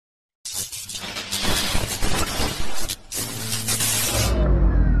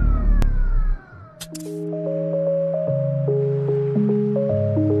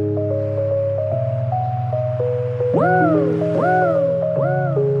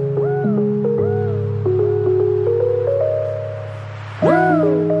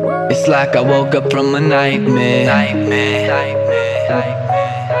It's like I woke up from a nightmare.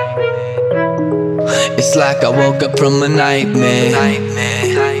 It's like I woke up from a nightmare.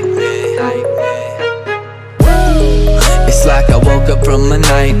 It's like I woke up from a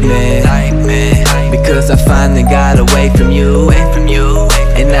nightmare. Because I finally got away from you,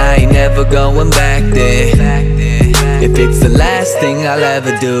 and I ain't never going back there. If it's the last thing I'll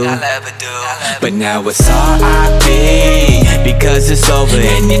ever do. But now it's R.I.P. because it's over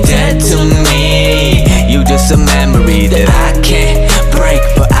and you're dead to me. You just a memory that I can't break,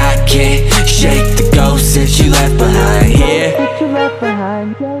 but I can't shake the ghost that you left behind here.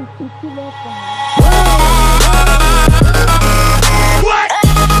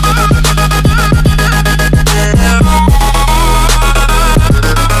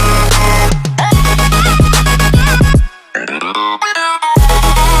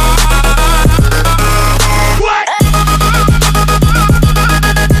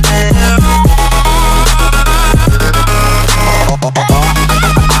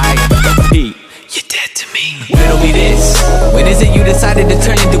 When is it you decided to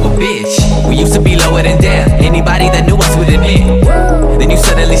turn into a bitch? We used to be lower than down, anybody that knew us would admit. Then you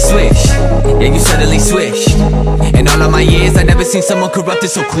suddenly switched, yeah you suddenly switched. In all of my years I never seen someone corrupted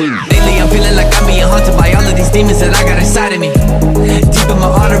so clean. Lately I'm feeling like I'm being haunted by all of these demons that I got inside of me. Deep in my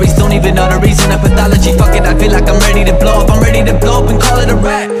arteries, don't even know the reason of pathology. Fuck it, I feel like I'm ready to blow up. I'm ready to blow up and call it a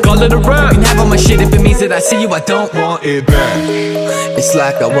rap. Call it a rap. You can have all my shit if it means that I see you, I don't want it back. It's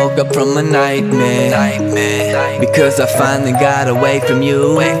like I woke up from a nightmare. Because I finally got away from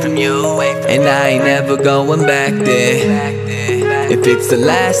you, and I ain't never going back there. If it's the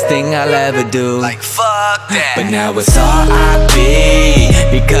last thing I'll ever do, like fuck that. But now it's R.I.P.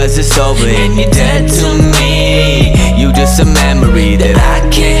 because it's over and you're dead to me. You just a memory that I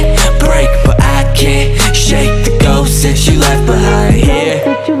can't break, but I can't shake the ghost that you left behind here.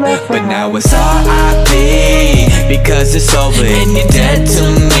 But now it's R.I.P. because it's over and you're dead to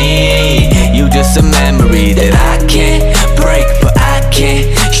me. You just a memory that I can't break, but I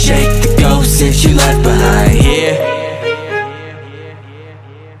can't shake the ghost that you left behind here.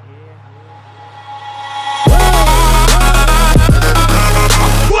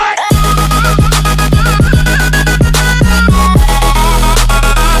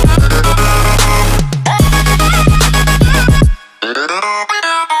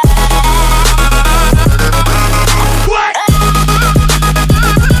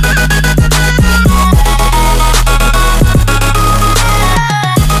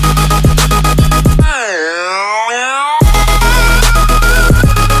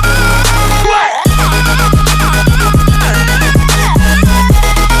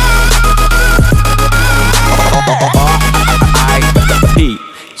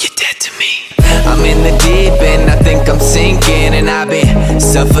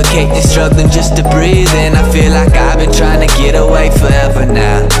 Suffocating, struggling just to breathe, and I feel like I've been trying to get away forever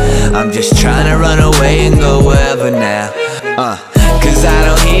now. I'm just trying to run away and go wherever now. Cause I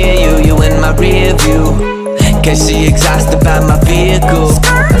don't hear you in my rear view. Cause she exhausted by my vehicle.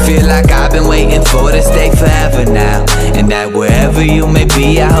 I feel like I've been waiting for this day forever now. And that wherever you may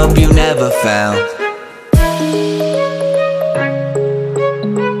be, I hope you never found.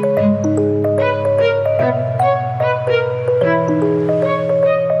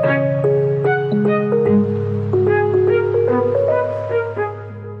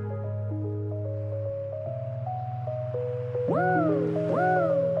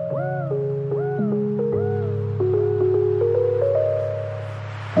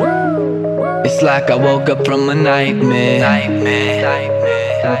 It's like I woke up from a nightmare.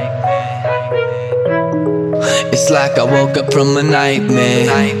 It's like I woke up from a nightmare.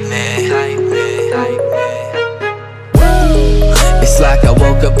 It's like I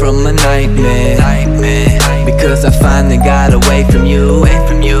woke up from a nightmare. Because I finally got away from you,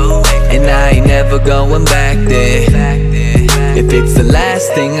 and I ain't never going back there. If it's the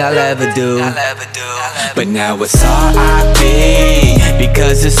last thing I'll ever do. But now it's R.I.P.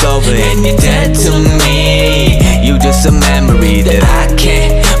 because it's over and you're dead to me. You just a memory that I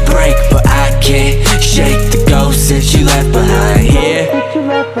can't break, but I can't shake the ghost that you left behind here.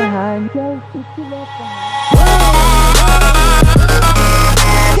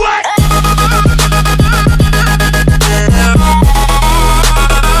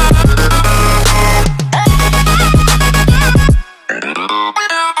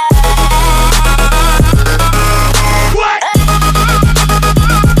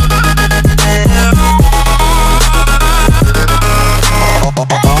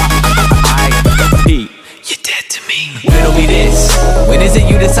 When is it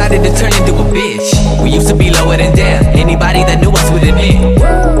you decided to turn into a bitch? We used to be lower than down, anybody that knew us would admit.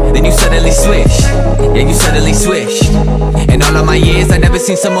 Then you Yeah, you suddenly switch. In all of my years, I never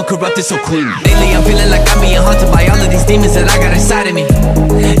seen someone corrupted so quick. Lately I'm feeling like I'm being haunted by all of these demons that I